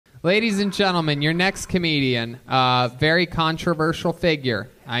Ladies and gentlemen, your next comedian, very controversial figure.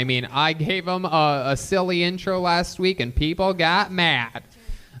 I mean, I gave him a silly intro last week, and people got mad.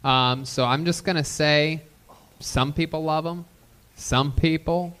 So I'm just going to say some people love him. Some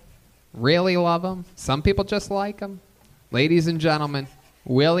people really love him. Some people just like him. Ladies and gentlemen,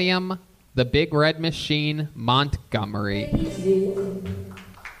 William, the Big Red Machine, Montgomery.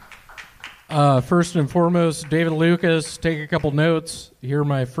 First and foremost, David Lucas, take a couple notes. Here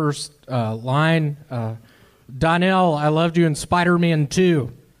my first line. Donnell, I loved you in Spider-Man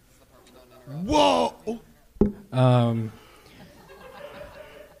 2. Whoa!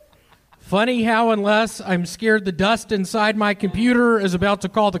 Funny how unless I'm scared the dust inside my computer is about to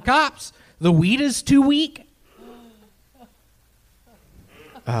call the cops, the weed is too weak.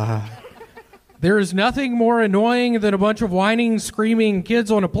 There is nothing more annoying than a bunch of whining, screaming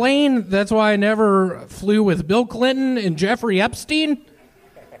kids on a plane. That's why I never flew with Bill Clinton and Jeffrey Epstein.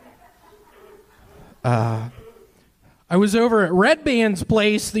 I was over at Red Band's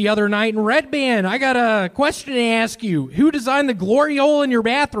place the other night, and Red Band, I got a question to ask you. Who designed the glory hole in your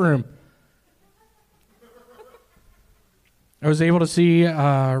bathroom? I was able to see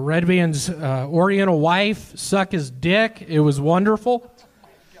Red Band's Oriental wife suck his dick. It was wonderful.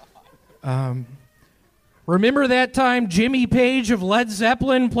 Remember that time Jimmy Page of Led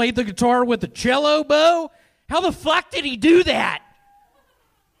Zeppelin played the guitar with the cello bow? How the fuck did he do that?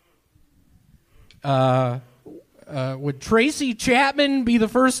 Would Tracy Chapman be the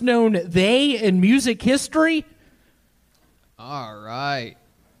first known they in music history? All right.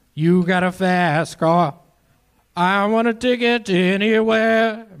 You got a fast car. I want a ticket to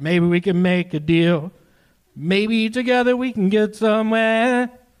anywhere. Maybe we can make a deal. Maybe together we can get somewhere.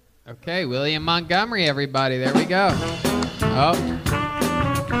 Okay, William Montgomery, everybody. There we go. Oh.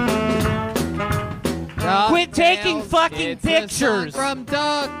 Quit taking fucking pictures. A song from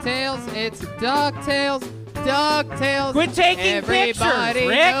DuckTales. It's DuckTales. DuckTales. Quit taking pictures, Everybody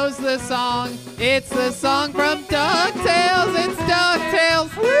Rick. knows the song. It's the song from DuckTales. It's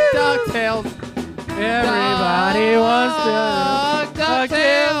DuckTales. Woo. DuckTales. Everybody wants to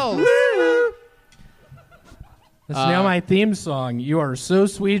DuckTales. Woo. That's now my theme song. You are so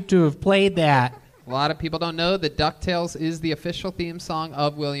sweet to have played that. A lot of people don't know that DuckTales is the official theme song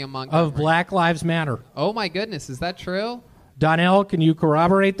of William Montgomery. Of Black Lives Matter. Oh, my goodness. Is that true? Donnell, can you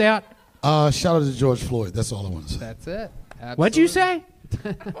corroborate that? Shout out to George Floyd. That's all I want to say. That's it. Absolutely. What'd you say?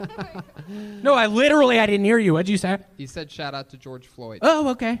 No, I didn't hear you. What'd you say? He said shout out to George Floyd. Oh,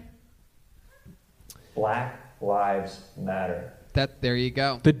 okay. Black Lives Matter. There you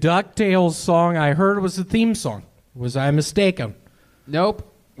go. The DuckTales song I heard was the theme song. Was I mistaken?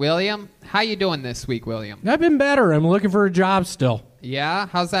 Nope. William, how you doing this week, William? I've been better. I'm looking for a job still. Yeah?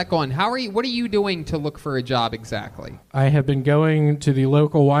 How's that going? What are you doing to look for a job exactly? I have been going to the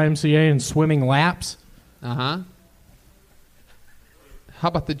local YMCA and swimming laps. Uh-huh. How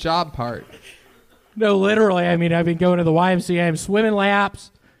about the job part? No, literally. I mean, I've been going to the YMCA. I'm swimming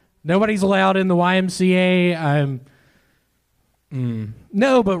laps. Nobody's allowed in the YMCA.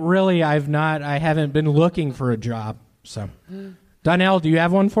 No, but really, I haven't been looking for a job. So, Donnell, do you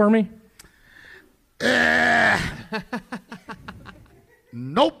have one for me?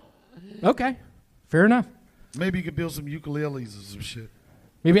 Nope. Okay, fair enough. Maybe you could build some ukuleles or some shit.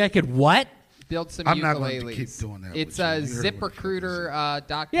 Maybe I could what? Build some I'm ukuleles. not going to keep doing that. It's with you.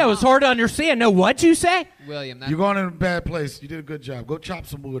 ZipRecruiter.com. Yeah, it was hard to understand. No, what'd you say? William, You're going in a bad place. You did a good job. Go chop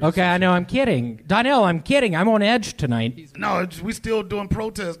some wood. Okay, I know. I'm kidding. Donnell, I'm kidding. I'm on edge tonight. No, we still doing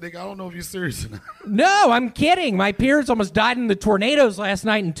protests, nigga. I don't know if you're serious or not. No, I'm kidding. My parents almost died in the tornadoes last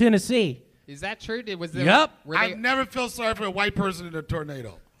night in Tennessee. Is that true? Yep. I've never felt sorry for a white person in a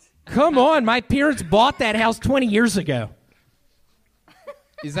tornado. Come on. My parents bought that house 20 years ago.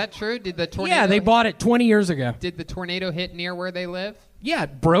 Is that true? Did the tornado? Yeah, they bought it 20 years ago. Did the tornado hit near where they live? Yeah,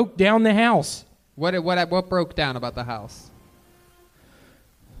 it broke down the house. What broke down about the house?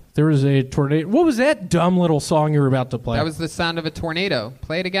 There was a tornado. What was that dumb little song you were about to play? That was the sound of a tornado.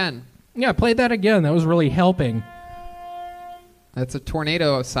 Play it again. Yeah, play that again. That was really helping. That's a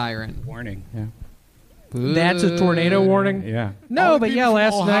tornado siren. Warning. Yeah. That's a tornado warning? Yeah. No, but yeah,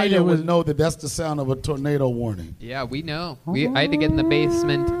 last night it was. Would know that that's the sound of a tornado warning. Yeah, we know. I had to get in the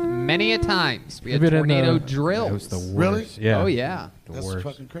basement many a times. We had Been in tornado the- drills. That was the worst. Really? Yeah. Oh, yeah. That's worst.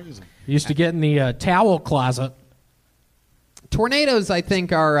 fucking crazy. Used to get in the towel closet. Tornadoes, I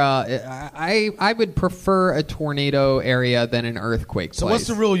think, are. I would prefer a tornado area than an earthquake. So place. what's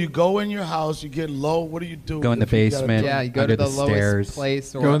the rule? You go in your house, you get low. What do you do? Go in the if you gotta basement. do- Yeah, you go Under to the the lowest stairs.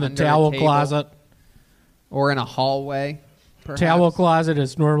 place, or Go in the under a towel table, closet. or in a hallway. perhaps? Towel closet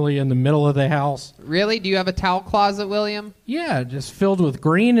is normally in the middle of the house. Really? Do you have a towel closet, William? Yeah, just filled with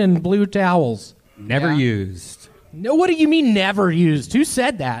green and blue towels. Never Yeah. used. No, what do you mean never used? Who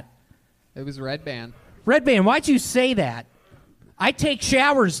said that? It was Red Band. Red Band, why'd you say that? I take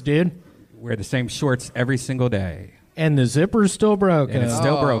showers, dude. Wear the same shorts every single day. And the zipper's still broken. And it's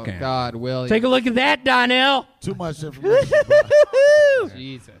still Oh, broken. God, William. Take a look at that, Donnell. Too much information. Bro.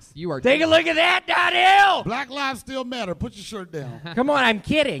 Jesus. You are... Take a look at that, Donnell. Black lives still matter. Put your shirt down. Come on, I'm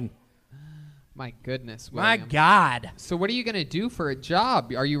kidding. My goodness, My William. God. So what are you going to do for a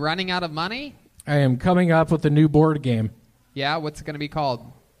job? Are you running out of money? I am coming up with a new board game. Yeah? What's it going to be called?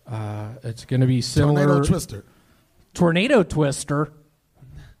 It's going to be similar. Tornado Twister. Tornado Twister.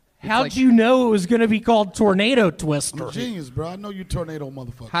 How'd like- you know it was going to be called Tornado I'm Twister? a genius, bro. I know you tornado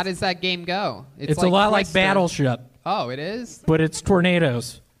motherfucker. How does that game go? It's a lot like Twister. Battleship, Oh, it is? but it's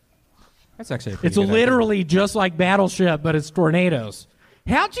tornadoes. That's actually a pretty It's good idea. literally just like Battleship, but it's tornadoes.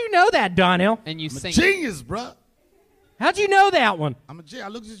 How'd you know that, Donnell? And you I'm a sing... genius, bro. How'd you know that one? I'm a genius. I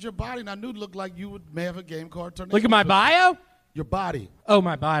looked at your body and I knew it looked like you may have a game called Tornado. Look at my Twister. bio. Your body. Oh,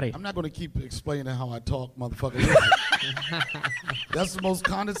 my body. I'm not going to keep explaining how I talk, motherfucker. Listen. That's the most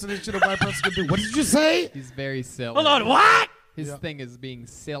condescending shit a white person can do. What did you say? He's very silly. Hold on, what? His Yeah. thing is being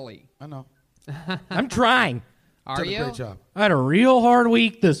silly. I know. I'm trying. Are Did a you? great job. I had a real hard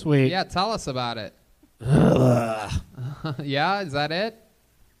week this week. Yeah, tell us about it. Yeah, is that it?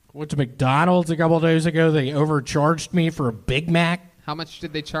 Went to McDonald's a couple days ago. They overcharged me for a Big Mac. How much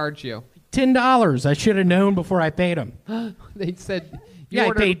did they charge you? $10. I should have known before I paid them. They said Yeah,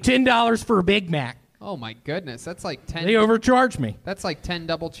 ordered... I paid $10 for a Big Mac. Oh my goodness, that's like 10. They overcharged me. That's like 10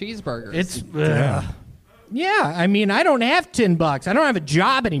 double cheeseburgers. It's yeah. I mean, I don't have $10. I don't have a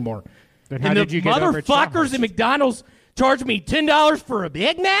job anymore. Then how And the did you get motherfuckers overcharged? at McDonald's charged me $10 for a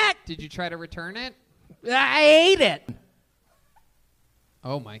Big Mac. Did you try to return it? I ate it.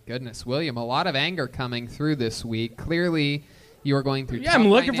 Oh my goodness, William, a lot of anger coming through this week. Clearly, you are going through Yeah, tough I'm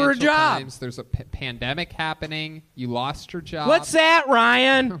looking for a financial job. times. There's a pandemic happening. You lost your job. What's that,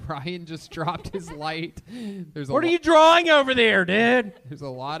 Ryan? Ryan just dropped his light. There's a What are you drawing over there, dude? There's a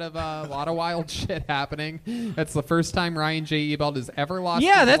lot of wild shit happening. That's the first time Ryan J. Ebald has ever lost.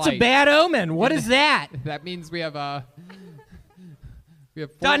 Yeah, his that's a light. bad omen. What is that? That means we have four,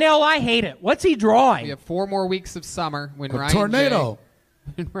 Donnell, I hate it. What's he drawing? we have 4 more weeks of summer when A Ryan tornado. J.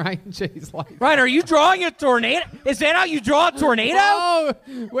 When Ryan J's light. Ryan, are you drawing a tornado? Is that how you draw a tornado? Oh,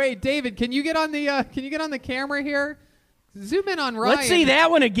 wait, David, can you get on the camera here? Zoom in on Ryan. Let's see that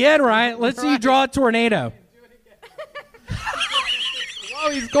one again, Ryan. Let's see you draw a tornado. Oh,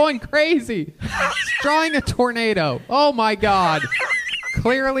 he's going crazy. He's drawing a tornado. Oh my God.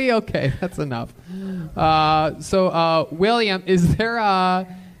 Clearly, okay, that's enough. So, William, is there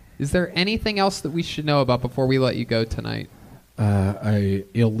anything else that we should know about before we let you go tonight? I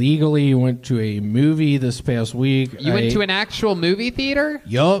illegally went to a movie this past week. You went to an actual movie theater?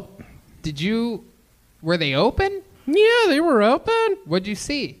 Yup. Were they open? Yeah, they were open. What'd you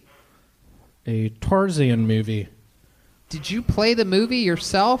see? A Tarzan movie. Did you play the movie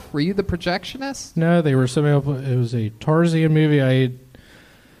yourself? Were you the projectionist? No, they were it was a Tarzan movie. I ate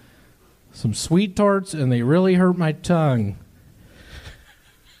some sweet tarts, and they really hurt my tongue.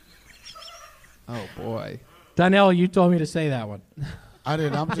 Oh, boy. Donnell, you told me to say that one. I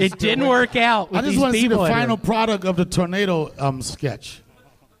didn't. I'm just It didn't work out with I just these want to see the people in final here. product of the tornado sketch.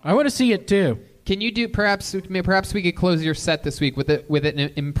 I want to see it, too. Can you do perhaps we could close your set this week with an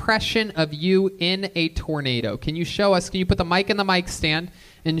impression of you in a tornado? Can you put the mic in the mic stand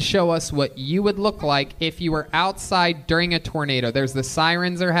and show us what you would look like if you were outside during a tornado? There's the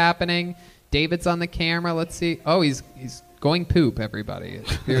sirens are happening. David's on the camera. Let's see. Oh, he's going poop, everybody.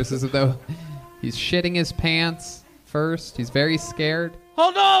 It appears as though he's shitting his pants first. He's very scared.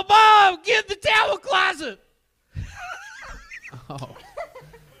 Hold on, Bob! Get the towel closet! Oh.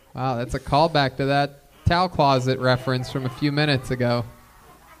 Wow, that's a callback to that towel closet reference from a few minutes ago.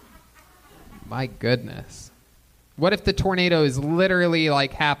 My goodness. What if the tornado is literally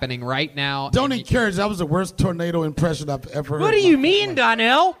like happening right now? Don't encourage. That was the worst tornado impression I've ever heard. What do you mean,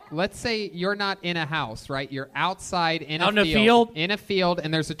 Donnell? Let's say you're not in a house, right? You're outside in Out a in a field? In a field,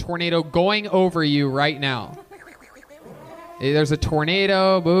 and there's a tornado going over you right now. There's a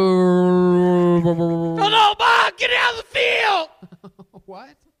tornado. Hold on, Bob! Get out of the field! What?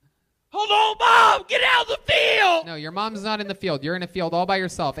 Hold on, Bob! Get out of the field! No, your mom's not in the field. You're in a field all by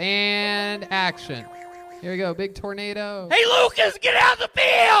yourself. And action. Here we go. Big tornado. Hey, Lucas, get out of the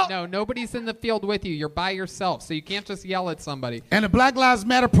field! No, nobody's in the field with you. You're by yourself, so you can't just yell at somebody. And the Black Lives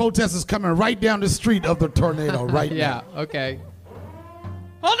Matter protest is coming right down the street of the tornado right Yeah, now. okay.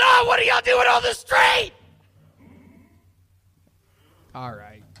 Hold on, what are y'all doing on the street? All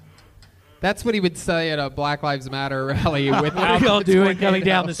right. That's what he would say at a Black Lives Matter rally. What are y'all doing coming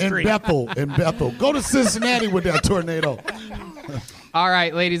down the In street? Bethel. Go to Cincinnati with that tornado. All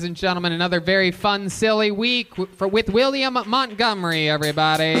right, ladies and gentlemen, another very fun, silly week with William Montgomery,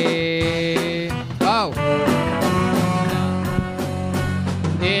 everybody. Oh.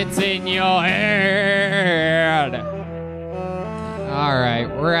 It's in your head. All right,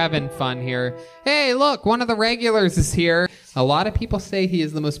 we're having fun here. Hey, look, one of the regulars is here. A lot of people say he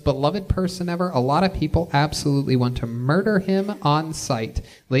is the most beloved person ever. A lot of people absolutely want to murder him on sight.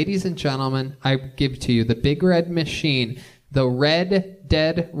 Ladies and gentlemen, I give to you the Big Red Machine, the Red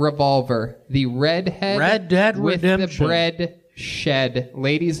Dead Revolver, the Redhead Red Dead with Redemption. the bread shed.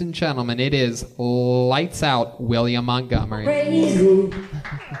 Ladies and gentlemen, it is lights out William Montgomery.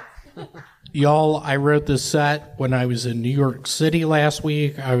 Y'all, I wrote this set when I was in New York City last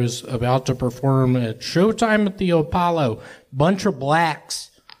week. I was about to perform at Showtime at the Apollo. Bunch of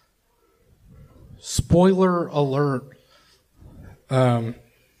blacks. Spoiler alert.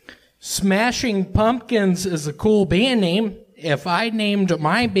 Smashing Pumpkins is a cool band name. If I named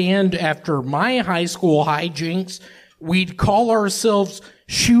my band after my high school hijinks, we'd call ourselves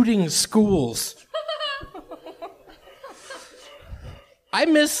Shooting Schools. I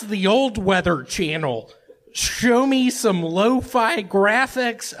miss the old Weather Channel. Show me some lo-fi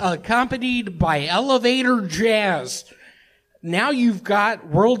graphics accompanied by elevator jazz. Now you've got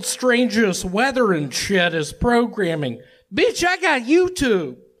World's Strangest Weather and shit as programming. Bitch, I got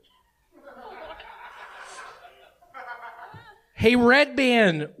YouTube. Hey, Red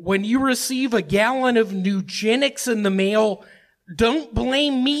Band, when you receive a gallon of Nugenics in the mail, don't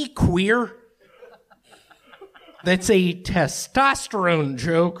blame me, queer. That's a testosterone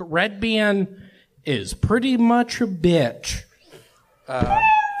joke. Red Band is pretty much a bitch.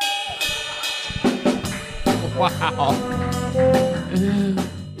 Wow.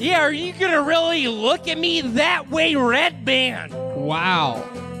 Yeah, are you gonna really look at me that way, Red Band? Wow.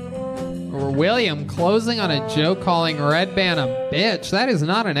 William closing on a joke calling Red Band a bitch. That is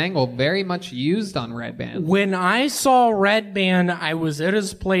not an angle very much used on Red Band. When I saw Red Band, I was at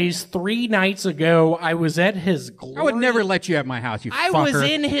his place 3 nights ago. I was at his glory. I would never let you at my house, you I fucker. was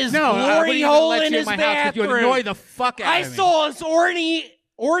in his no, I glory wouldn't even hole let in you his at my house 'cause you bathroom. annoy the fuck out I of me. saw his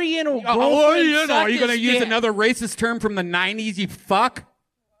Oriental girlfriend. Are you going to use another racist term from the 90s, you fuck?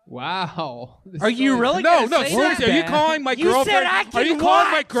 Wow. Are you really No, gonna say seriously, that? are you calling my You girlfriend? said I could Are you watch.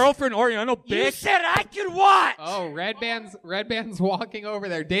 calling my girlfriend Oriental bitch? You said I could watch. Oh, Red Band's walking over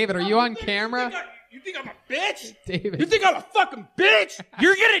there. David, are you on camera? You think I'm a bitch? David. You think I'm a fucking bitch?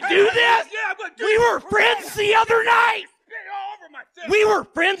 You're gonna do this? Yeah, I'm gonna do We this. were friends the other night. Spit all over my face. We were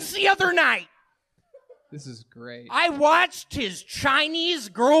friends the other night. This is great. I watched his Chinese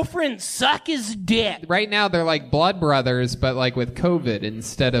girlfriend suck his dick. Right now, they're like blood brothers, but like with COVID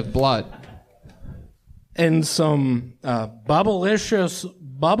instead of blood. And some bubblicious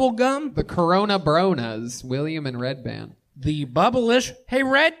bubble gum. The Corona Bronas, William and Red Band. The bubblish. Hey,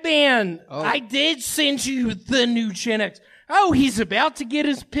 Red Band, Oh. I did send you the Nugenics. Oh, he's about to get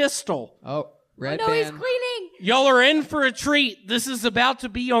his pistol. Oh, Red No, Band. he's cleaning. Y'all are in for a treat. This is about to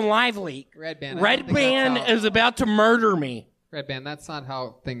be on Live Leak. Red Band. I Red don't think Band that's how- is about to murder me. Red Band, that's not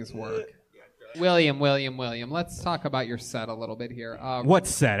how things work. William, let's talk about your set a little bit here. What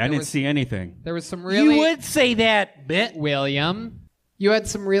set? I didn't was- see anything. There was some really... You would say that, bit. William, you had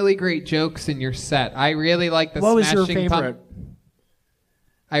some really great jokes in your set. I really like the What was your smashing favorite?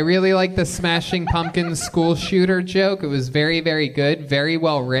 I really like the Smashing Pumpkins school shooter joke. It was very, very good, very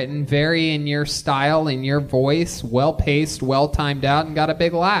well written, very in your style, in your voice, well paced, well timed out, and got a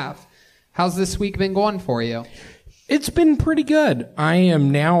big laugh. How's this week been going for you? It's been pretty good. I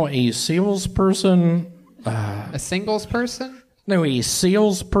am now a salesperson. A singles person? No, a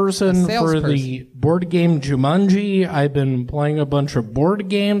salesperson A for salesperson. the board game Jumanji. I've been playing a bunch of board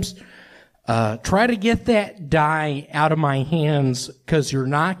games. Try to get that die out of my hands because you're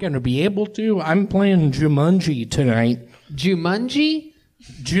not going to be able to. I'm playing Jumanji tonight. Jumanji?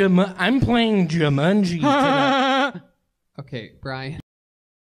 I'm playing Jumanji tonight. Okay, Brian.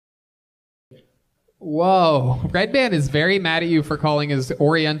 Whoa. Red Band is very mad at you for calling his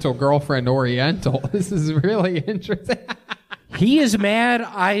Oriental girlfriend Oriental. This is really interesting. He is mad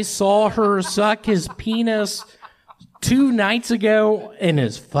I saw her suck his penis 2 nights ago in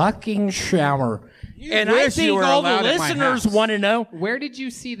his fucking shower. And I wish you think were all the allowed at my listeners house. want to know. Where did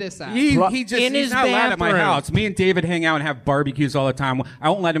you see this at? He's in he's his not allowed at my bathroom. house. Me and David hang out and have barbecues all the time. I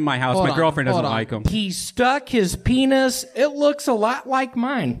won't let him in my house. Hold My on, girlfriend doesn't hold on. like him. He stuck his penis. It looks a lot like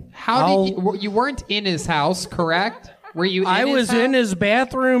mine. How did you weren't in his house, correct? Were you in I his was house? in his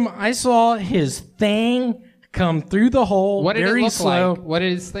bathroom. I saw his thing come through the hole What did very it look slow. like? What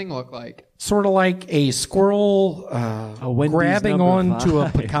did his thing look like? Sort of like a squirrel Wendy's grabbing number onto a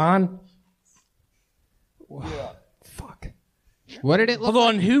 5. pecan. Fuck. What did it look Hold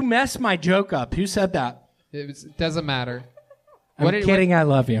like? on, who messed my joke up? Who said that? It doesn't matter. I'm kidding, I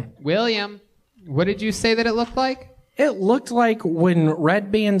love you. William, what did you say that it looked like? It looked like when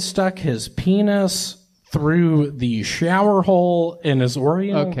Red Band stuck his penis through the shower hole and his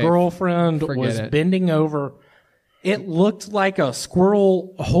Oriental Okay, girlfriend forget was it. bending over. It looked like a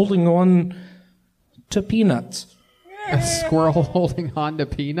squirrel holding on to peanuts. A squirrel holding on to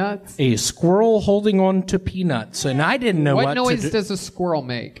peanuts? A squirrel holding on to peanuts. And I didn't know what What noise to do. does a squirrel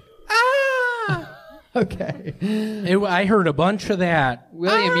make? Ah! Okay. I heard a bunch of that.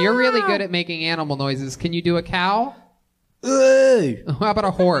 William, you're really good at making animal noises. Can you do a cow? How about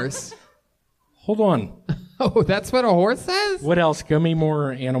a horse? Hold on. Oh, that's what a horse says? What else? Give me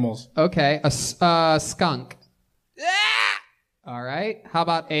more animals. Okay, a skunk. All right. How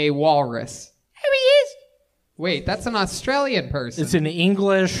about a walrus? Here he is. Wait, that's an Australian person. It's an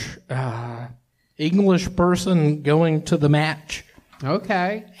English person going to the match.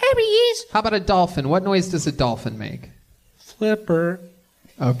 Okay. Here he is. How about a dolphin? What noise does a dolphin make? Flipper.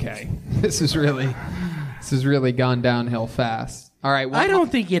 Okay. This has really gone downhill fast. All right. I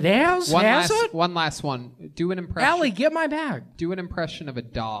don't think it has. Has it? One last one. Do an impression. Allie, get my bag. Do an impression of a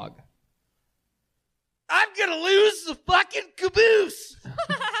dog. I'm gonna lose the fucking caboose.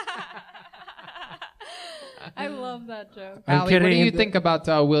 I love that joke. I'm Allie, what do kidding. you think about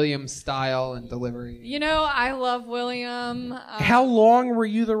William's style and delivery? You know, I love William. How long were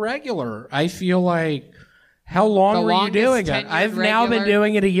you the regular? I feel like. How long The were you longest doing it? tenured I've now been regular?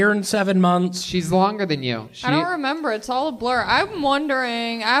 doing it 1 year and 7 months. She's longer than you. I don't remember. It's all a blur. I'm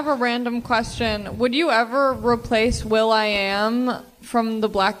wondering, I have a random question. Would you ever replace Will.i.am from the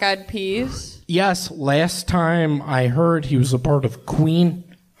Black Eyed Peas? Yes, last time I heard he was a part of Queen.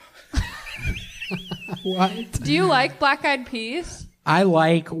 What? Do you like Black Eyed Peas? I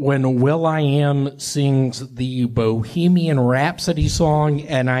like when Will.i.am sings the Bohemian Rhapsody song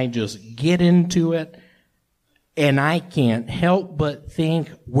and I just get into it. And I can't help but think,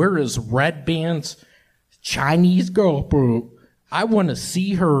 where is Red Band's Chinese girl group? I want to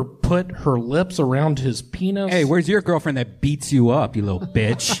see her put her lips around his penis. Hey, where's your girlfriend that beats you up, you little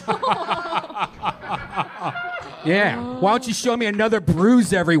bitch? Yeah. Why don't you show me another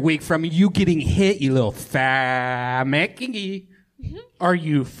bruise every week from you getting hit, you little family? Are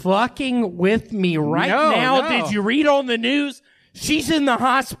you fucking with me right No, now? no. Did you read on the news? She's in the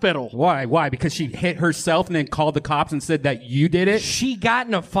hospital. Why? Why? Because she hit herself and then called the cops and said that you did it? She got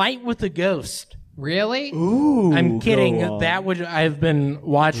in a fight with a ghost. Really? I'm kidding. go on. That would I've been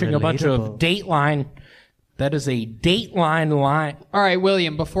watching a bunch of Dateline. That is a Dateline line. All right,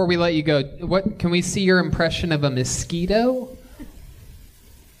 William, before we let you go, what can we see your impression of a mosquito?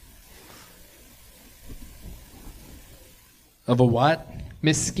 Of a what?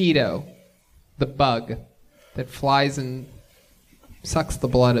 Mosquito. The bug that flies and sucks the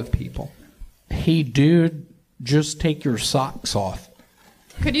blood of people. Hey, dude, just take your socks off.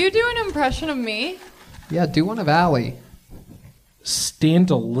 Could you do an impression of me? Yeah, do one of Allie. Stand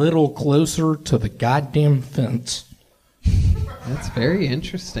a little closer to the goddamn fence. That's very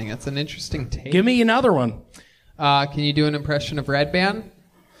interesting. That's an interesting take. Give me another one. Can you do an impression of Red Band?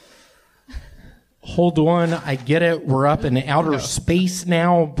 Hold on, I get it. We're up in outer space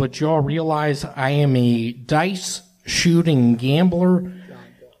now, but y'all realize I am a dice shooting gambler.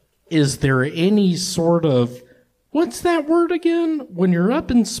 Is there any sort of, what's that word again? When you're up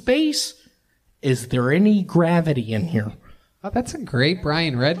in space, is there any gravity in here? Oh, that's a great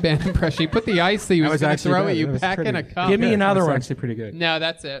Brian Red Band impression. He put the ice that he was going to throw at you back in a cup. Give me another one. Actually pretty good. No,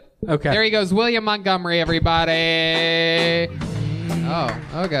 that's it. Okay. There he goes. William Montgomery, everybody. Oh,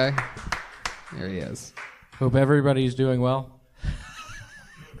 okay. There he is. Hope everybody's doing well.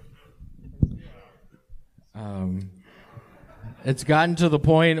 It's gotten to the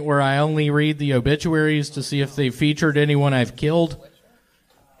point where I only read the obituaries to see if they featured anyone I've killed.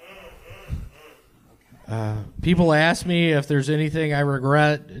 People ask me if there's anything I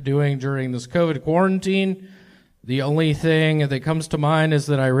regret doing during this COVID quarantine. The only thing that comes to mind is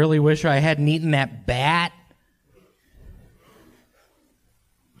that I really wish I hadn't eaten that bat.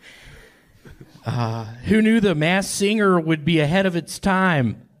 Who knew the Masked Singer would be ahead of its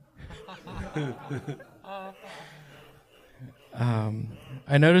time?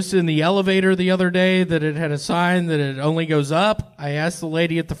 I noticed in the elevator the other day that it had a sign that it only goes up. I asked the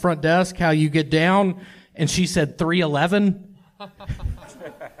lady at the front desk how you get down, and she said 311.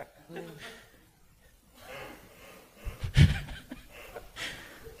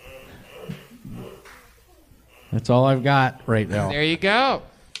 That's all I've got right now. There you go.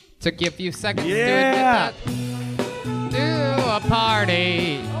 Took you a few seconds to admit that. To a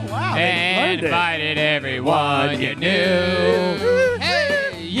party. Oh, wow. And invited everyone you knew.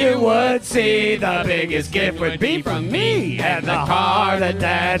 Hey, You would see the biggest gift would be from me, and the heart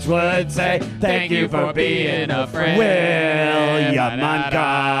attached would say, thank you for being a friend.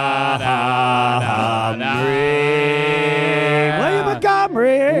 William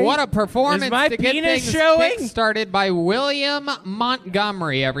Montgomery. What a performance Is my to get penis things showing? started by William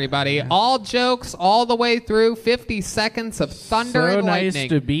Montgomery, everybody. All jokes all the way through, 50 seconds of thunder So and nice lightning.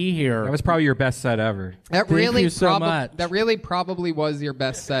 to be here. That was probably your best set ever. That Thank really you so much. That really probably was your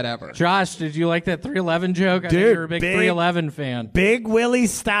best set ever. Josh, did you like that 311 joke? I Dude, know you're a big big- 311 fan. Big Willie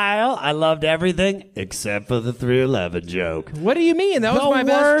style. I loved everything except for the 311 joke. What do you mean? That was the my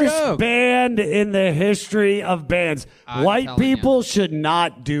best worst joke. band in the history of bands. I'm White telling people should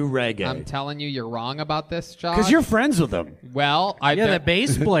not do reggae. I'm telling you, you're wrong about this, Josh. Because you're friends with them. well, Yeah, the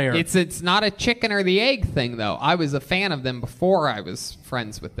bass player. It's not a chicken or the egg thing, though. I was a fan of them before I was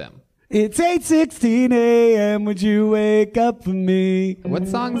friends with them. It's 8:16 a.m. Would you wake up for me? What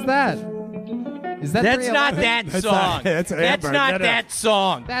song's that? Is that That's 311? not that song. that's That's Amber. not No, no. that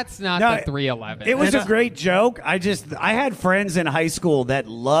song. That's not No, the 311. It was a great joke. I had friends in high school that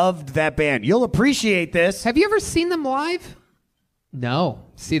loved that band. You'll appreciate this. Have you ever seen them live? No.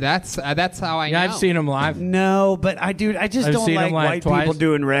 See, that's how I know. Yeah, I've seen him live. No, but I just I've don't seen like them live white twice. people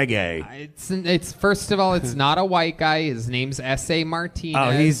doing reggae. It's first of all, it's not a white guy. His name's S.A.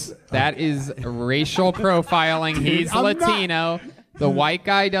 Martinez. Oh, that is racial profiling. He's I'm not- Latino. The white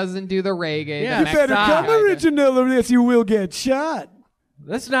guy doesn't do the reggae. Yeah, The you better Mexican come guy does- original, or else you will get shot.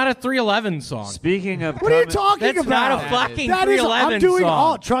 That's not a 311 song. Speaking of What are you talking That's about? not a fucking That is- 311 I'm doing song.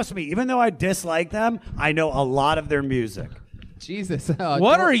 all. Trust me, even though I dislike them, I know a lot of their music. Jesus.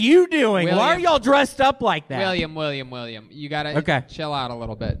 What are you doing? Why are William. y'all dressed up like that? William. You gotta Okay. chill out a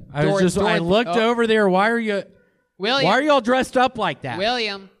little bit. I looked over there. Why are y'all dressed up like that?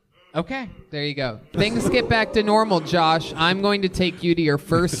 William. Okay. There you go. Things get back to normal, Josh. I'm going to take you to your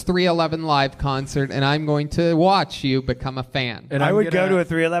first 311 live concert, and I'm going to watch you become a fan. And I I'm would go gonna- to a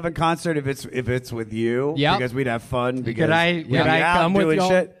 311 concert if it's with you. Yep. Because we'd have fun. Because Could I we'd be out come with doing y'all?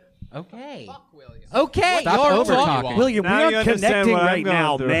 shit. Okay. Okay. Stop y'all are over-talking. talking. William, Now we you are understand connecting what I'm right going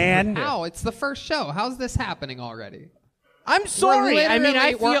now, through. man. How? It's the first show. How's this happening already? I'm sorry. I mean,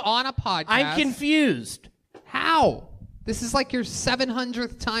 I we're feel on a podcast. I'm confused. How? This is like your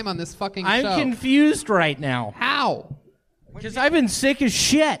 700th time on this fucking show. I'm confused right now How? because I've been sick as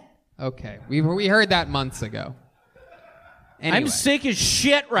shit. Okay, we heard that months ago. Anyway. I'm sick as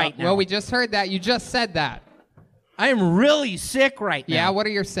shit right now. Well, we just heard that. You just said that. I am really sick right now. Yeah. What are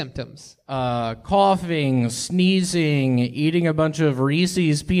your symptoms? Coughing, sneezing, eating a bunch of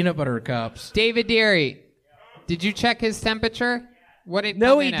Reese's peanut butter cups. David Deary, did you check his temperature? What did it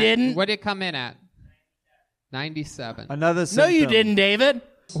No, come he in at? didn't. What did it come in at? 97. Another No, symptom. you didn't, David.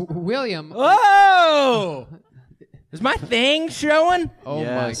 William. Oh! Is my thing showing? Oh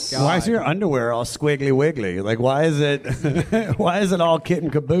Yes. my God. Why is your underwear all squiggly wiggly? Like, why is it why is it all kit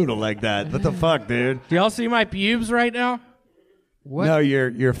and caboodle like that? What the fuck, dude? Do y'all see my pubes right now? What? No,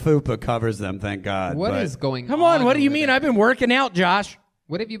 your fupa covers them, thank God. What but- is going on? Come on, what do you over mean? there? I've been working out, Josh.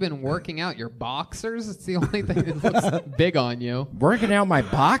 What have you been working out? Your boxers? It's the only thing that looks big on you. Working out my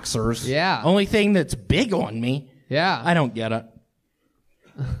boxers? Yeah. Only thing that's big on me. Yeah. I don't get it.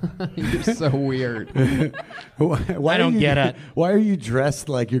 You're so weird. why I don't are you- get it. Why are you dressed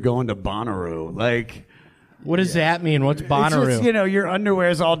like you're going to Bonnaroo? Like, What does that mean? What's it's Bonnaroo? just, your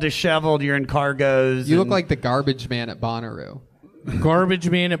underwear's all disheveled. You're in cargos. You look and- like the garbage man at Bonnaroo. Garbage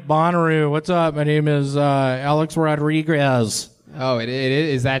man at Bonnaroo. What's up? My name is Alex Rodriguez. Oh, it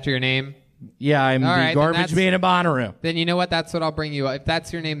is that your name? Yeah, I'm All the right, then garbage that's- man at Bonnaroo. Then you know what? That's what I'll bring you up. If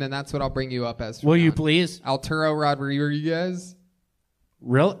that's your name, then that's what I'll bring you up as. from Will you now on. please? Arturo Rodriguez?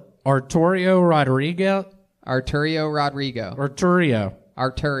 Real Arturio Rodriguez? Arturio Rodrigo. Arturio.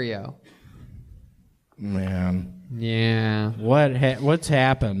 Arturio. Man. Yeah. What's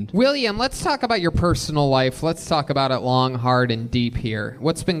happened? William, let's talk about your personal life. Let's talk about it long, hard, and deep here.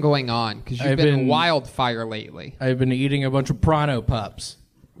 What's been going on? Because you've I've been been- wildfire lately. I've been eating a bunch of Pronto Pups.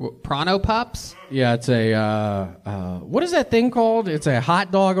 Prono Pups? Yeah, it's a what is that thing called? It's a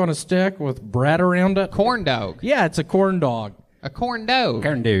hot dog on a stick with bread around it. Corn dog. Yeah, it's a corn dog. A corn dog.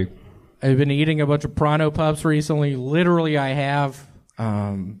 Karen do. I've been eating a bunch of Pronto Pups recently. Literally, I have.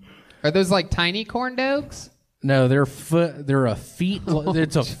 Are those like tiny corn dogs? No, they're a feet.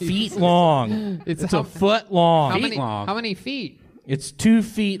 It's a feet long. It's It's how- a foot long. How many, long. how many feet? It's 2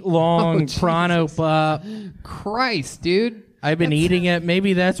 feet long. Oh, Jesus. Pronto Pup. Christ, dude. I've been eating it.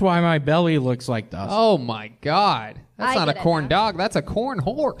 Maybe that's why my belly looks like this. Oh my God. That's I not a get it corn now. dog. That's a corn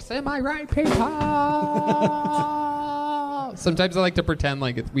horse. Am I right, people? Sometimes I like to pretend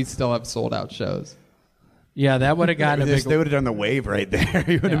like we still have sold out shows. Yeah, that would have gotten a big. They would have done the wave right there.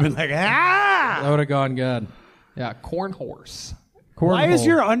 You would have been like, ah! That would have gone good. Yeah, corn horse. Why is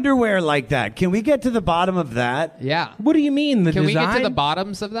your underwear like that? Can we get to the bottom of that? Yeah. What do you mean the Can design? we get to the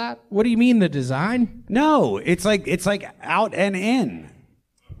bottoms of that? What do you mean the design? No, it's like out and in.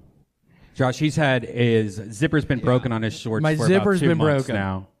 Josh, he's had his zipper's been broken on his shorts My for zipper's about 2 been months broken.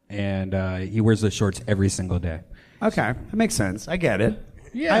 now, and he wears the shorts every single day. Okay, that makes sense. I get it.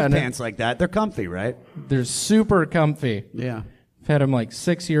 Yeah, I have and pants like that. They're comfy, right? They're super comfy. Yeah. I've had them like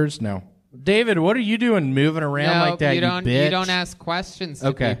 6 years now. David, what are you doing moving around No, like that, you don't. bitch? You don't ask questions to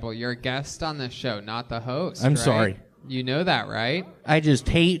Okay. people. You're a guest on the show, not the host. I'm right? sorry. You know that, right? I just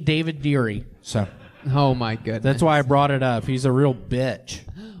hate David Deary. So Oh my goodness. that's why I brought it up. He's a real bitch.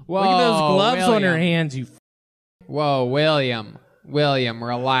 Whoa, Look at those gloves on your William. hands, you Whoa, William. William,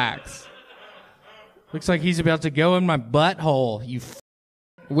 relax. Looks like he's about to go in my butthole, you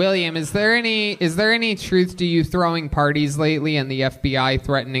William, is there any truth to you throwing parties lately and the FBI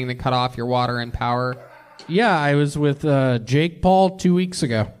threatening to cut off your water and power? Yeah, I was with Jake Paul 2 weeks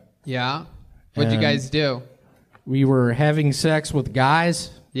ago. Yeah. What'd you And- guys do? We were having sex with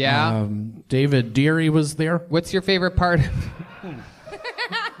guys. Yeah. David Deary was there What's your favorite part?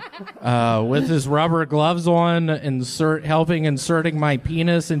 with his rubber gloves on, inserting my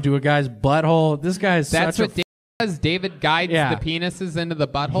penis into a guy's butthole. This guy's That's such what David does. David guides Yeah. the penises into the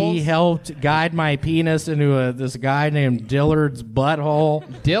buttholes. He helped guide my penis into this guy named Dillard's butthole.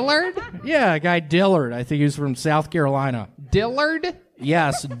 Dillard? Yeah, a guy Dillard. I think he was from South Carolina. Dillard?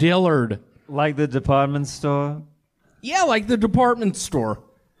 Yes, Dillard. Like the department store? Yeah, like the department store.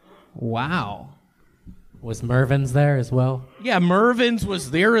 Wow. Was Mervin's there as well? Yeah, Mervin's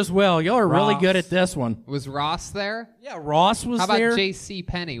was there as well. Y'all are really Ross. good at this one. Was Ross there? Yeah, Ross was How about there. J.C.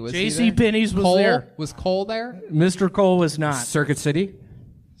 Penney? Was he J.C. there? Penney's was Cole? there. Was Cole there? Mr. Cole was not. Circuit City?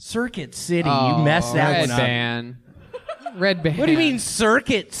 Circuit City. You messed that Red one up. Band. Red Band. What do you mean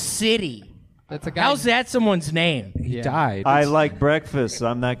Circuit City? That's a guy. How's that someone's name? He Yeah. died. I like breakfast.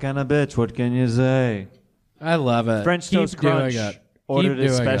 I'm that kind of bitch. What can you say? I love it. French Keep toast doing crunch. it. Ordered Keep doing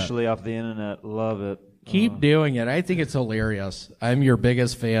especially off the internet. Love it. Keep doing it. I think it's hilarious. I'm your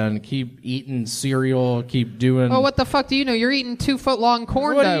biggest fan. Keep eating cereal. Keep doing. Oh, what the fuck do you know? You're eating 2-foot-long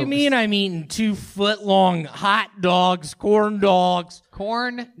corn What dogs. do you mean I'm eating 2-foot-long hot dogs, corn dogs?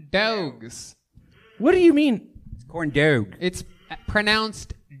 Corn dogs. What do you mean? Corn dog. It's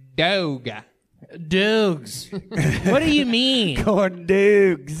pronounced dog. Dogs. What do you mean? Corn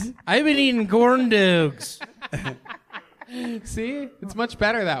dogs. I've been eating corn dogs. See? It's much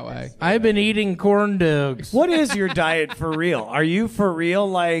better that way. I've been eating corn dogs. What is your diet for real? Are you for real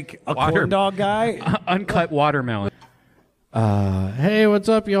like a corn dog guy? Uncut watermelon. Hey, what's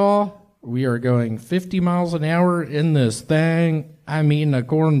up, y'all? We are going 50 miles an hour in this thing. I'm eating a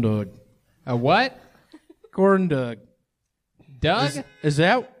corn dog. A what? Corn dog. Doug? Is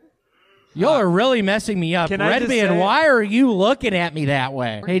that? Y'all are really messing me up. Can I Red just Band, say- why are you looking at me that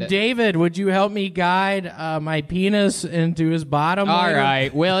way? Hey, Red- David, would you help me guide my penis into his bottom? All later?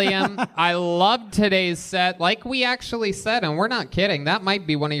 right, William. I loved today's set. Like we actually said, and we're not kidding, that might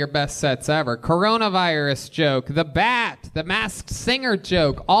be one of your best sets ever. Coronavirus joke, the bat, the masked singer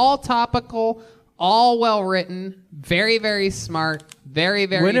joke, all topical, all well written, very, very smart, very,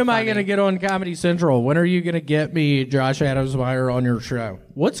 very When am I funny. going to get on Comedy Central? When are you going to get me, Josh Adamsmeyer, on your show?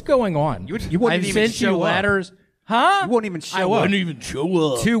 What's going on? You wouldn't I've even sent you show up. letters. Huh? You won't even show I up. wouldn't even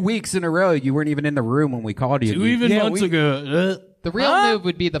show up. 2 weeks in a row, you weren't even in the room when we called you. Two even months ago. The real move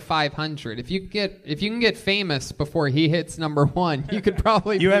would be the 500. If you can get famous before he hits number one, you could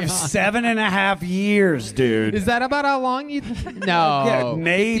probably. You be have on. 7.5 years, dude. Is that about how long you? No. Yeah,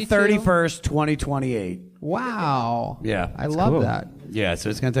 May 52? 31st, 2028. Wow. Yeah, I it's cool. love that. Yeah, so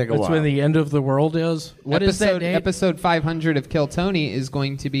it's going to take a That's while. when the end of the world is. What is that date? Episode 500 of Kill Tony is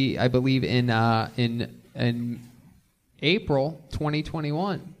going to be, I believe, in April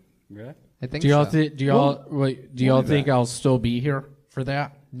 2021. Yeah. I think. Do y'all so. do y'all think I'll still be here for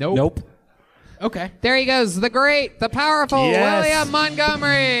that? Nope. Okay. There he goes, the great, the powerful Yes. William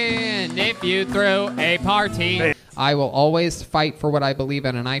Montgomery. And if you threw a party, I will always fight for what I believe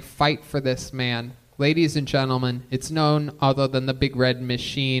in, and I fight for this man. Ladies and gentlemen, it's known other than the Big Red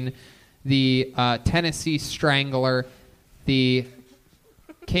Machine, the Tennessee Strangler, the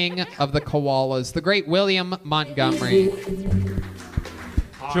king of the koalas, the great William Montgomery.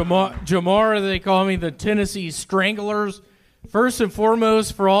 Jamar, they call me the Tennessee Stranglers. First and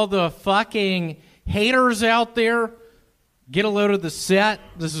foremost, for all the fucking haters out there, get a load of the set.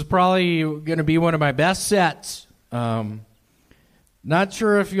 This is probably going to be one of my best sets. Not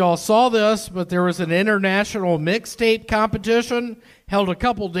sure if y'all saw this, but there was an international mixtape competition held a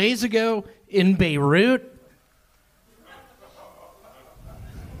couple days ago in Beirut.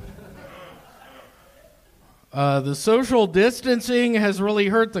 The social distancing has really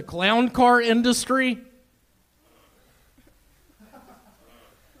hurt the clown car industry.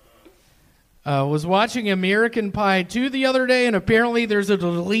 Was watching American Pie 2 the other day, and apparently there's a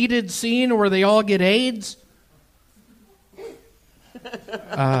deleted scene where they all get AIDS.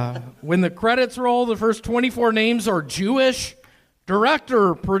 When the credits roll, the first 24 names are Jewish.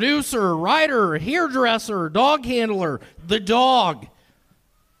 Director, producer, writer, hairdresser, dog handler, the dog.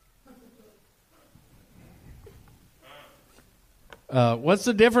 What's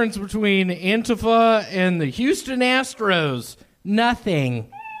the difference between Antifa and the Houston Astros?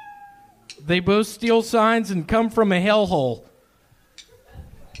 Nothing. They both steal signs and come from a hellhole.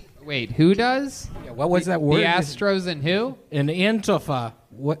 Wait, who does? Yeah, what was that word? The Astros and who? An Antifa.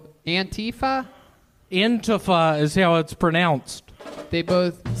 What? Antifa? Antifa is how it's pronounced. They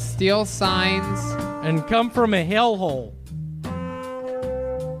both steal signs. And come from a hellhole.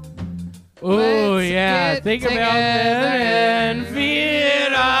 Oh, Let's yeah. get Think about together that and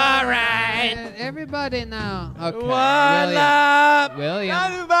feel alright. Everybody now. Okay. What up?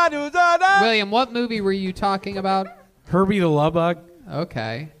 William, what movie were you talking about? Herbie the Love Bug.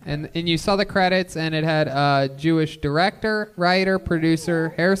 Okay. And you saw the credits, and it had a Jewish director, writer,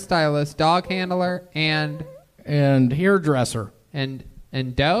 producer, hairstylist, dog handler, and hairdresser. And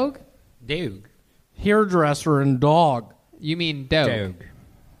dog? Dog. Hairdresser and dog. You mean dog? Dog.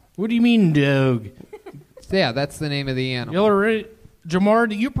 What do you mean, dog? Yeah, that's the name of the animal. Y'all are ready? Jamar,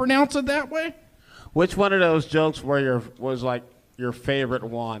 do you pronounce it that way? Which one of those jokes was like your favorite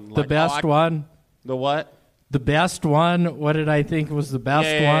one? The Like, best one? The what? The best one? What did I think was the best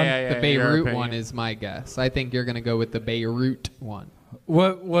one? The Beirut one is my guess. I think you're going to go with the Beirut one.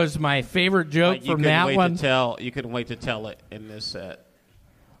 What was my favorite joke Like, you from couldn't that wait one? To tell, you couldn't wait to tell it in this set.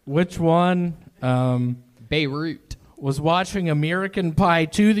 Which one? Beirut. Was watching American Pie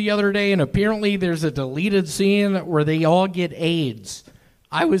 2 the other day, and apparently there's a deleted scene where they all get AIDS.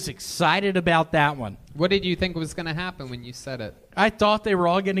 I was excited about that one. What did you think was going to happen when you said it? I thought they were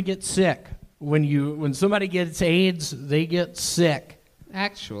all going to get sick. When somebody gets AIDS, they get sick.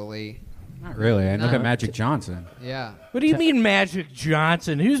 Actually, Not really. I look at Magic Johnson. yeah. What do you mean Magic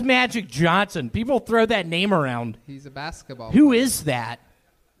Johnson? Who's Magic Johnson? People throw that name around. He's a basketball Who player. is that?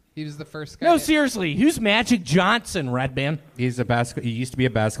 He was the first guy. No, seriously. Who's Magic Johnson, Redban? He used to be a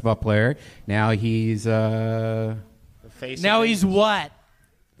basketball player. Now he's The face Now of he's AIDS. what?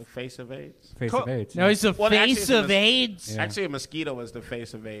 The face of AIDS. face of AIDS. Now he's the Well, actually, face it's of AIDS? Yeah. Actually, a mosquito is the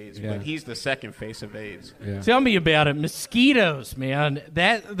face of AIDS, Yeah. but he's the second face of AIDS. Yeah. Tell me about it. Mosquitoes, man.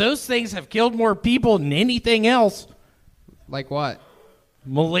 Those things have killed more people than anything else. Like what?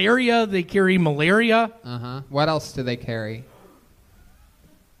 Malaria, they carry malaria. Uh-huh. What else do they carry?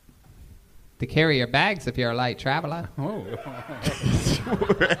 They carry your bags if you're a light traveler. Oh.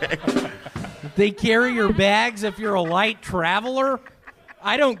 They carry your bags if you're a light traveler.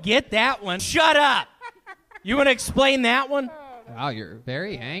 I don't get that one. Shut up. You want to explain that one? Wow, you're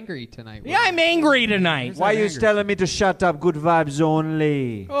very angry tonight. Yeah, I'm angry tonight. Why are you telling me to shut up? Good vibes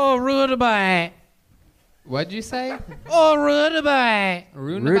only. Oh, Rudaby. What'd you say? Oh, Rudaby.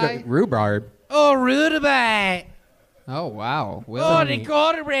 Runaby? Rhubarb. Oh, Rudaby. Oh, wow. Oh, William. the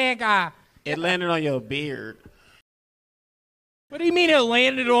quarterback. It landed on your beard. What do you mean it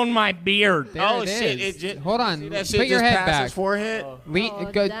landed on my beard? There Oh, it shit, is. it just- Hold on. See that shit Put your just head past back. his forehead?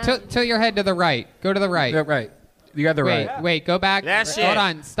 Go tilt your head to the right. Go to the right. Yeah, right. You got the Wait, right. wait, go back. That's Hold it.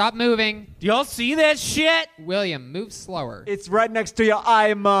 on. Stop moving. Do y'all see that shit? William, move slower. It's right next to your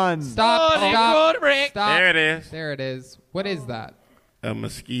eye, man. Stop. Oh, the Stop. quarterback. Stop. There it is. There it is. What is that? A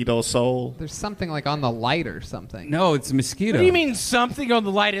mosquito soul. There's something like on the light or something. No, it's a mosquito. What do you mean something on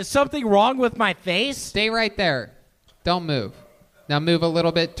the light? Is something wrong with my face? Stay right there. Don't move. Now move a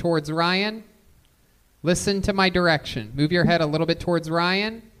little bit towards Ryan. Listen to my direction. Move your head a little bit towards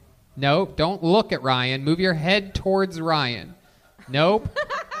Ryan. Nope. Don't look at Ryan. Move your head towards Ryan. Nope.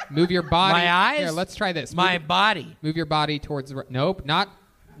 Move your body. My eyes? Here, let's try this. My body. Move your body towards. Nope. Not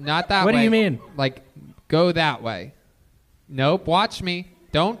that way. What do you mean? Like, go that way. Nope. Watch me.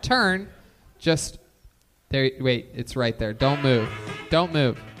 Don't turn. Just there. Wait. It's right there. Don't move. Don't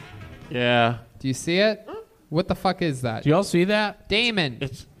move. Yeah. Do you see it? What the fuck is that? Do y'all see that? Damon.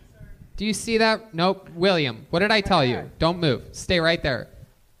 It's Do you see that? Nope. William. What did I tell you? Don't move. Stay right there.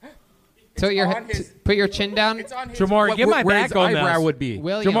 Put your chin down. Jamar, get my where back his on eyebrow this. would be.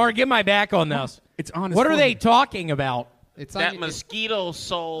 William. Jamar, get my back on this. It's on his What are they forehead. talking about? It's that on, mosquito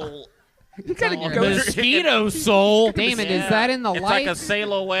soul. Mosquito soul. Damon, is that in the It's lights? like a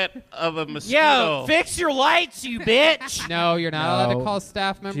silhouette of a mosquito. Yo, fix your lights, you bitch. No, you're not allowed to No. call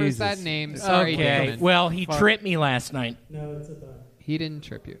staff members that Jesus. name. Sorry, Okay. Damon. Well, he tripped me last night. He didn't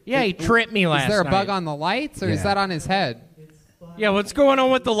trip you. Yeah, he tripped me last night. Is there a bug night. on the lights, or is Yeah. that on his head? Yeah, what's going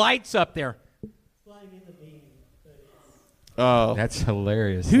on with the lights up there? Oh. That's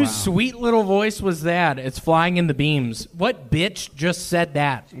hilarious. Whose sweet little voice was that? It's flying in the beams. What bitch just said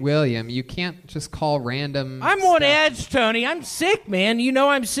that? William, you can't just call random. I'm on stuff. edge, Tony. I'm sick, man. You know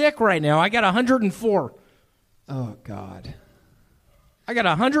I'm sick right now. I got 104. Oh God. I got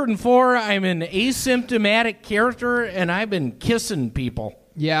 104. I'm an asymptomatic character, and I've been kissing people.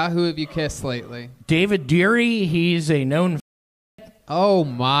 Yeah, who have you kissed lately? David Deary, he's a known. Oh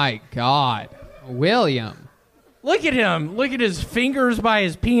my God, William. Look at him. Look at his fingers by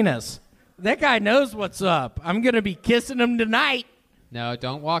his penis. That guy knows what's up. I'm going to be kissing him tonight. No,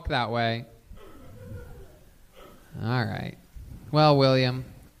 don't walk that way. All right. Well, William,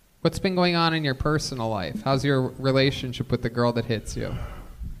 what's been going on in your personal life? How's your relationship with the girl that hits you?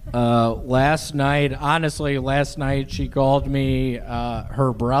 Last night, she called me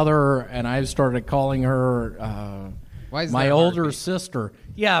her brother, and I started calling her Why is my that older heartbeat? sister.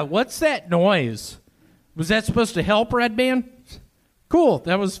 Yeah, what's that noise? Was that supposed to help, Red Band? Cool,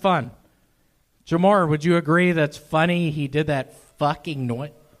 that was fun. Jamar, would you agree that's funny? He did that fucking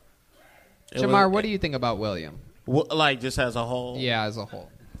noise. Jamar, what do you think about William? Like just as a whole? Yeah, as a whole.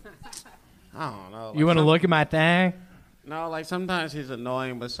 I don't know. You want to look at my thing? No, like sometimes he's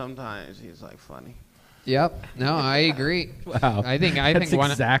annoying, but sometimes he's like funny. Yep. No, I agree. Wow. I think That's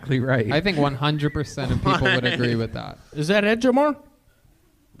exactly right. I think 100% of people would agree with that. Is that it, Jamar?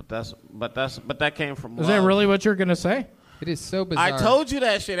 But that came from Is love. that really what you're going to say? It is so bizarre. I told you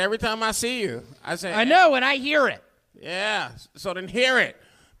that shit every time I see you. I say, I know, and I hear it. Yeah, so then hear it.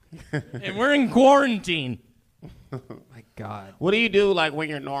 And we're in quarantine. My God. What do you do like when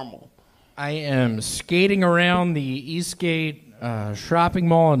you're normal? I am skating around the Eastgate shopping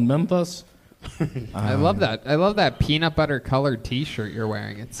mall in Memphis. I love that. I love that peanut butter colored T-shirt you're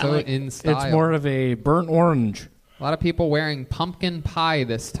wearing. It's so in style. It's more of a burnt orange. A lot of people wearing pumpkin pie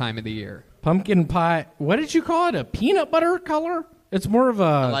this time of the year. Pumpkin pie. What did you call it? A peanut butter color? It's more of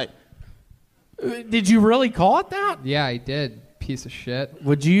a. Did you really call it that? Yeah, I did. Piece of shit.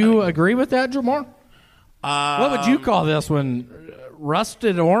 Would you agree with that, Jamar? What would you call this one?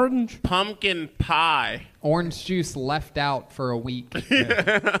 Rusted orange? Pumpkin pie. Orange juice left out for a week.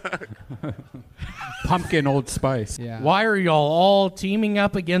 Pumpkin Old Spice. Yeah. Why are y'all all teaming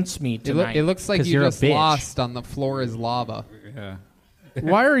up against me tonight? It looks like 'Cause you you're a just bitch. lost on The Floor is Lava. Yeah.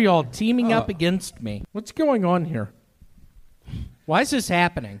 Why are y'all teaming up against me? What's going on here? Why is this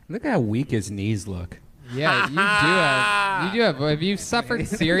happening? Look how weak his knees look. Yeah, you do have. Have you suffered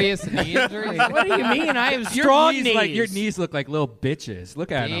serious knee injuries? What do you mean? I have strong knees. Your knees look like little bitches.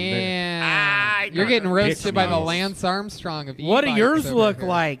 Look at them. Damn. You're getting roasted by the Lance Armstrong of What do e-bikes yours over look here.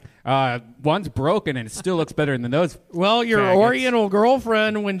 like? One's broken and it still looks better than those. Well, your faggots. Oriental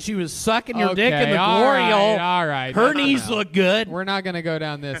girlfriend, when she was sucking your dick in the all glory right, hole, all right. her No, knees no. look good. We're not going to go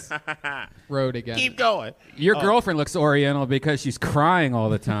down this road again. Keep going. Your girlfriend looks Oriental because she's crying all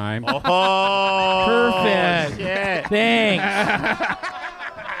the time. Oh, Perfect. shit. Thanks.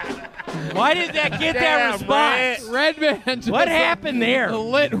 Why did that get that response? Redman. What happened there?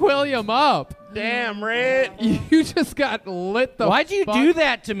 Lit William up. Damn, Red. You just got lit the Why'd you fuck- do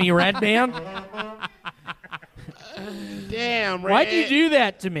that to me, Red Man? Damn, Red. Why'd you do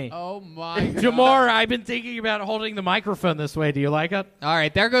that to me? Oh, my God. Jamar, I've been thinking about holding the microphone this way. Do you like it? All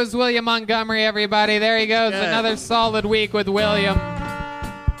right, there goes William Montgomery, everybody. There he goes. Yeah. Another solid week with William.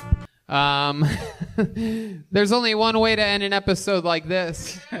 There's only one way to end an episode like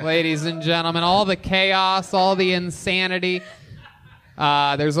this, ladies and gentlemen. All the chaos, all the insanity.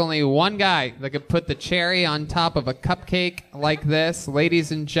 There's only one guy that could put the cherry on top of a cupcake like this.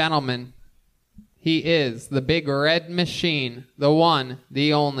 Ladies and gentlemen, he is the big red machine, the one,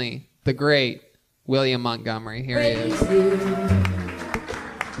 the only, the great William Montgomery. Here he is.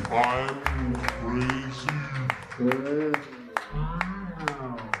 I'm crazy.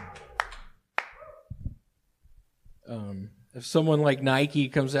 If someone like Nike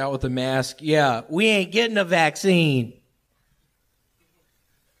comes out with a mask, yeah, we ain't getting a vaccine.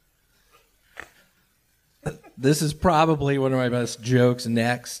 This is probably one of my best jokes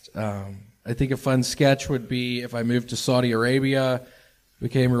next. I think a fun sketch would be if I moved to Saudi Arabia,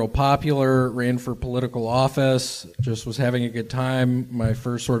 became real popular, ran for political office, just was having a good time. My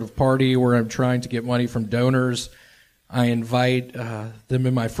first sort of party where I'm trying to get money from donors. I invite them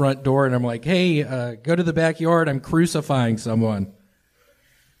in my front door, and I'm like, hey, go to the backyard. I'm crucifying someone.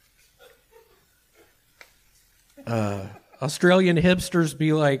 Australian hipsters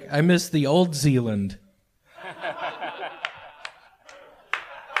be like, I miss the old Zealand.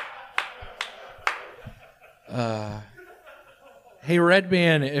 Hey, Red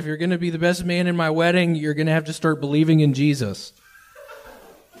Man, if you're going to be the best man in my wedding, you're going to have to start believing in Jesus.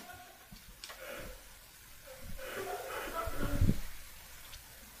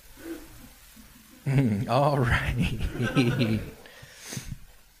 All right.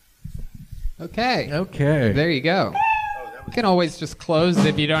 Okay. There you go. You can always just close it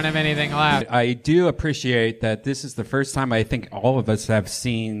if you don't have anything left. I do appreciate that this is the first time I think all of us have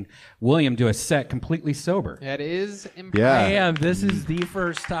seen William do a set completely sober. It is impressive. Yeah. I am. This is the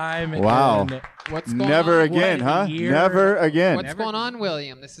first time. Wow. in What's going Never on? again, What, huh? year? Never again. What's going on,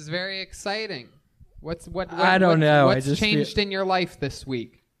 William? This is very exciting. I don't know. What's I just changed in your life this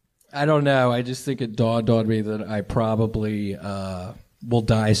week? I don't know. I just think it dawned on me that I probably will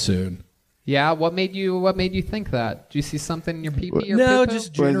die soon. Yeah, what made you think that? Do you see something in your pee-pee or No, poo-poo?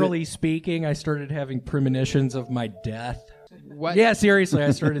 just generally speaking, I started having premonitions of my death. What? Yeah, seriously, I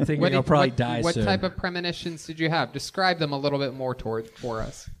started thinking I'll probably die What soon. type of premonitions did you have? Describe them a little bit more for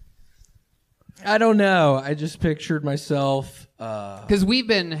us. I don't know. I just pictured myself. Because we've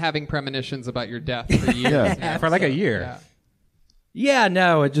been having premonitions about your death for years. Yeah. now, For like a so, year. yeah. Yeah,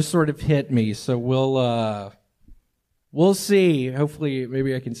 no, it just sort of hit me. So we'll see. Hopefully,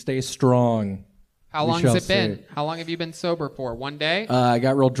 maybe I can stay strong. How We long shall has it been? see. How long have you been sober for? One day? I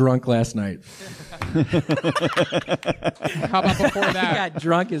got real drunk last night. How about before I that? got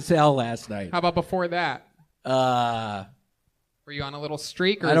drunk as hell last night. How about before that? Were you on a little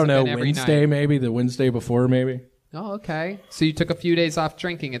streak, or I has don't it know, been every Wednesday night? maybe, the Wednesday before maybe. Oh, okay. So you took a few days off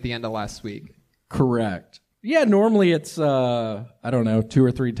drinking at the end of last week. Correct. Yeah, normally it's I don't know, 2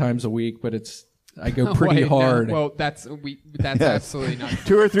 or 3 times a week, but I go pretty Wait, no. hard. Well, that's Yes. absolutely not.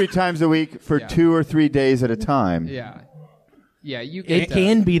 2 or 3 times a week for Yeah. 2 or 3 days at a time. Yeah. Yeah, you It get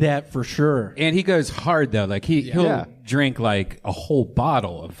can be that for sure. And he goes hard though. Like he'll Yeah. drink like a whole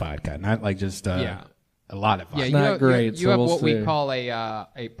bottle of vodka, not like just Yeah. a lot of vodka. Yeah, you not know, great, You so have we'll what we see. call a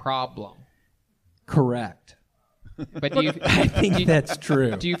problem. Correct. But do you, I think that's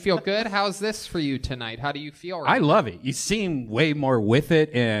true. do you feel good? How's this for you tonight? How do you feel? I love it. You seem way more with it,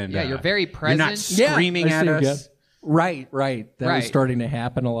 and Yeah, you're very You're not present. screaming I at seem us. good. Right. That Right. was starting to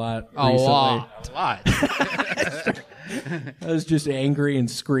happen a lot A recently. lot. A lot. I was just angry and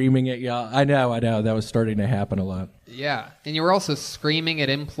screaming at y'all. I know. That was starting to happen a lot. Yeah, and you were also screaming at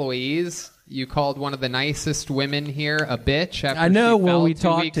employees. You called one of the nicest women here a bitch. After I know. she Well, fell we 2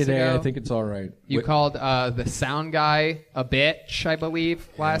 talked weeks today. ago. I think it's all right. You called the sound guy a bitch, I believe,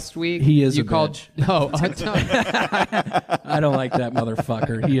 last week. He is you a called, bitch. No, I don't like that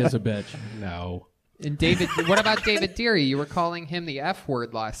motherfucker. He is a bitch. No. and David. What about David Deary? You were calling him the F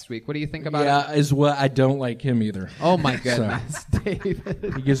word last week. What do you think about Yeah, it? as well. I don't like him either. Oh my goodness,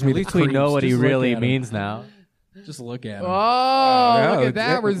 David. He gives me At the least we creeps. know what he Just look really at him. means now. Just look at him. Oh, yeah, look at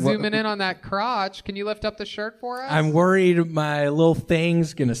that. it- We're what- zooming in on that crotch. Can you lift up the shirt for us? I'm worried my little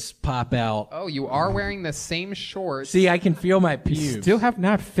thing's gonna pop out. Oh, you are wearing the same shorts. See, I can feel my pubes. Still have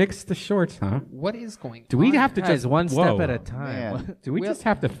not fixed the shorts, huh? What is going Do on? we have to Guys, just one step whoa. at a time. Man. Do we just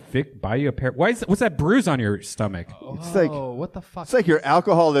have to buy you a pair? What's that bruise on your stomach? It's like Oh, what the fuck? it's like your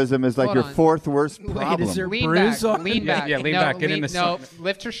alcoholism is like Hold your on. 4th worst Wait, problem. is there Lean bruise back. on Lean it? back. Yeah, lean no, back. Get in lean- the No, sun.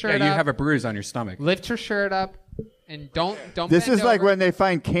 lift your Yeah, shirt you up. have a bruise on your stomach. Lift your shirt up, and don't. This bend is like over. when they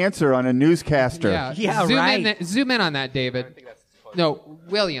find cancer on a newscaster. Yeah, zoom right. Zoom in on that, David. No,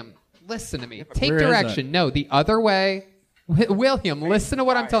 William, listen to me. Take Where is direction. No, the other way. William, listen to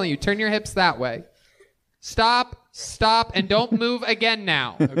what I'm telling you. Turn your hips that way. Stop, and don't move again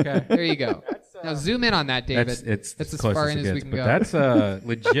now. Okay. There you go. Now zoom in on that, David. It's as close far as in it as we gets, can but go. that's a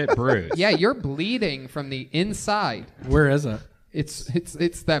legit bruise. Yeah, you're bleeding from the inside. Where is it? It's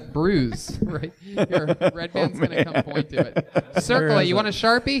that bruise, right? Your red band's gonna come point to it. Circle it. You want a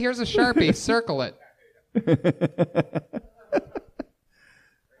Sharpie? Here's a Sharpie. Circle it.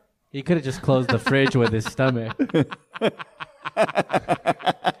 He could have just closed the fridge with his stomach. Is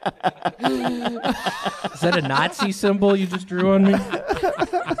that a Nazi symbol you just drew on me?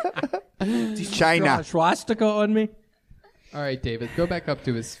 China. A swastika on me? All right, David, go back up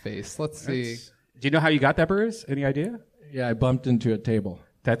to his face. Let's see. Do you know how you got that bruise? Any idea? Yeah, I bumped into a table.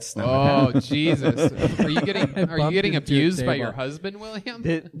 That's not Oh Jesus! Are you getting bumped into a abused by table. your husband, William?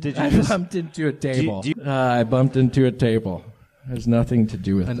 Did you I just bumped into a table. I bumped into a table. Has nothing to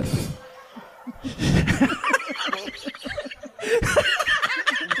do with it.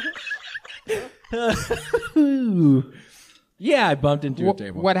 Yeah, I bumped into a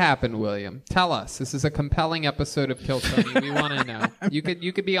table. What happened, William? Tell us. This is a compelling episode of Kill Tony. We want to know. You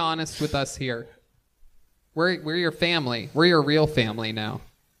could be honest with us here. We're your family. We're your real family now.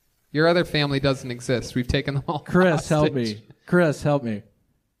 Your other family doesn't exist. We've taken them all. Chris, hostage. help me. Chris, help me.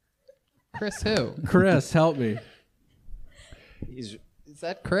 Chris who? Chris, help me. Is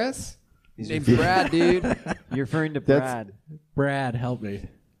that Chris? His name's Brad, dude. You're referring to Brad. Brad, help me.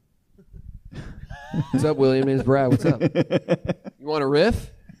 What's up, William? It's Brad. What's up? You want a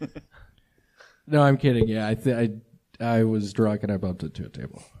riff? No, I'm kidding. Yeah, I was drunk and I bumped into a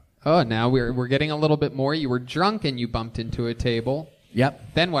table. Oh, now we're getting a little bit more. You were drunk and you bumped into a table.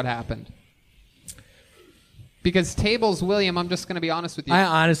 Yep. Then what happened? Because tables, William, I'm just going to be honest with you.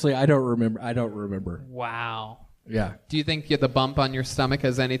 I don't remember. Wow. Yeah. Do you think the bump on your stomach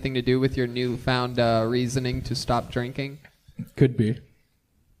has anything to do with your newfound reasoning to stop drinking? Could be.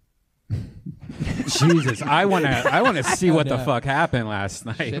 Jesus, I wanna see what the fuck happened last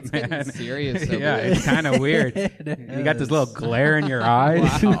night, Shit's man. getting serious over Yeah, there. it's kind of weird. You got this little glare in your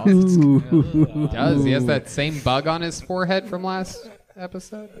eyes. Wow. He does. He has that same bug on his forehead from last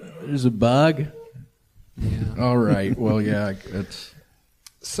episode? There's a bug? Yeah. All right. Well, yeah, it's...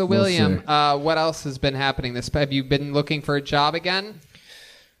 So, William, what else has been happening? Have you been looking for a job again?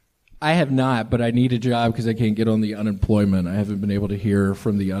 I have not, but I need a job because I can't get on the unemployment. I haven't been able to hear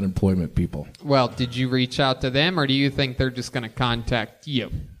from the unemployment people. Well, did you reach out to them, or do you think they're just going to contact you?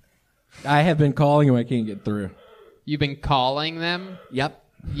 I have been calling them. I can't get through. You've been calling them? Yep.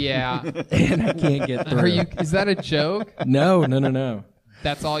 Yeah. And I can't get through. Is that a joke? No.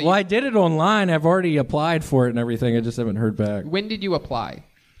 That's all you... Well, I did it online. I've already applied for it and everything. I just haven't heard back. When did you apply?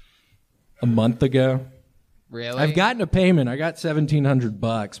 A month ago. Really? I've gotten a payment. I got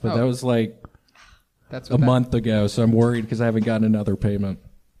 $1,700, but that was like a month ago, so I'm worried because I haven't gotten another payment.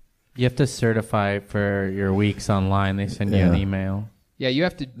 You have to certify for your weeks online. They send you an email. Yeah, you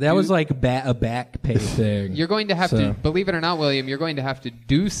have to... That was like a back pay thing. You're going to have to... Believe it or not, William, you're going to have to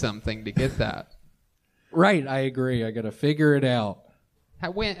do something to get that. Right, I agree. I got to figure it out.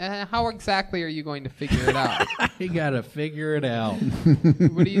 How exactly are you going to figure it out? I gotta figure it out.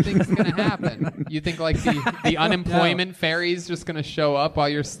 What do you think is going to happen? You think like the unemployment fairy's just going to show up while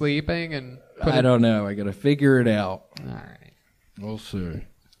you're sleeping and? I don't know. I gotta figure it out. All right, we'll see.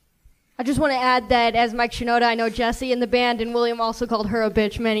 I just want to add that as Mike Shinoda, I know Jesse in the band, and William also called her a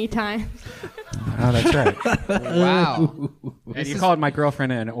bitch many times. Oh, that's right. Wow. And you called my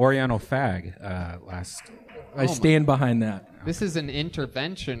girlfriend an Oriental fag last. I stand behind that. This is an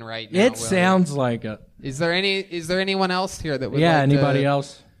intervention right now. It sounds like it. Is there anyone else here that would Yeah, like anybody to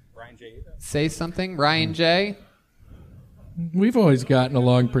else? say something? Ryan J? We've always gotten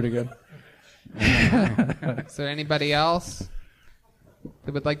along pretty good. Is there anybody else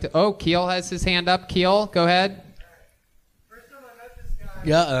that would like to? Oh, Keel has his hand up. Keel, go ahead.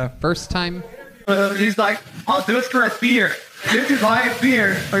 Yeah. First time. He's like, I'll do it for a beer. This is buy a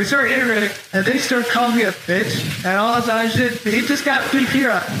beer. Or he started iterating, and then he started calling me a bitch. And all that shit, he just got free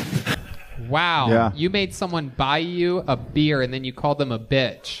beer. Wow. Yeah. You made someone buy you a beer and then you called them a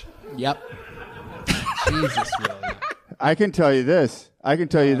bitch. Yep. Jesus, William. I can tell you this.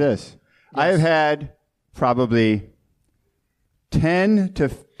 Yes. I have had probably 10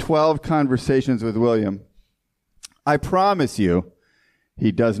 to 12 conversations with William. I promise you,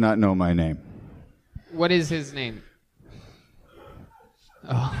 he does not know my name. What is his name?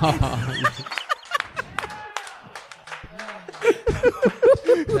 Oh.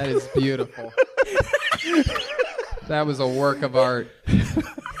 That is beautiful. That was a work of art.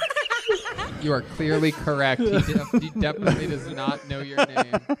 You are clearly correct. He definitely does not know your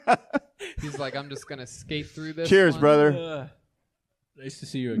name. He's like, I'm just going to skate through this. Cheers, one. brother. Nice to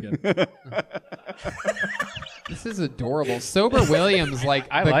see you again. This is adorable. Sober Williams, like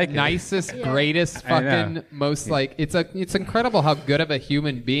I the like it. nicest, greatest, fucking most like. It's incredible how good of a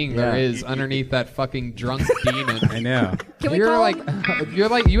human being there is underneath that fucking drunk demon. I know. Can we You're call like him?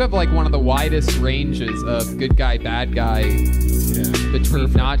 you have like one of the widest ranges of good guy, bad guy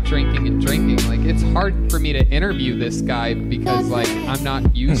between not drinking and drinking. Like it's hard for me to interview this guy because like I'm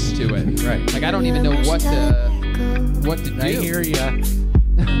not used to it. Right. Like I don't even know what to do. I hear ya.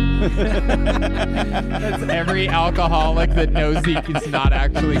 That's every alcoholic that knows he's not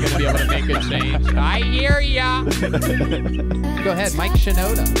actually going to be able to make a change. I hear ya. Go ahead, Mike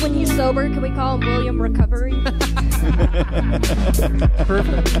Shinoda. When he's sober, can we call him William Recovery?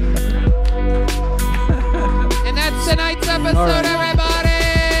 Perfect. And that's tonight's episode, everybody.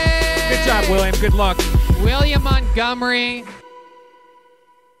 Good job, William. Good luck. William Montgomery.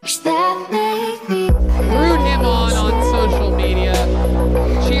 Root him on social media.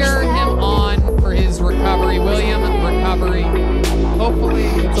 Cheer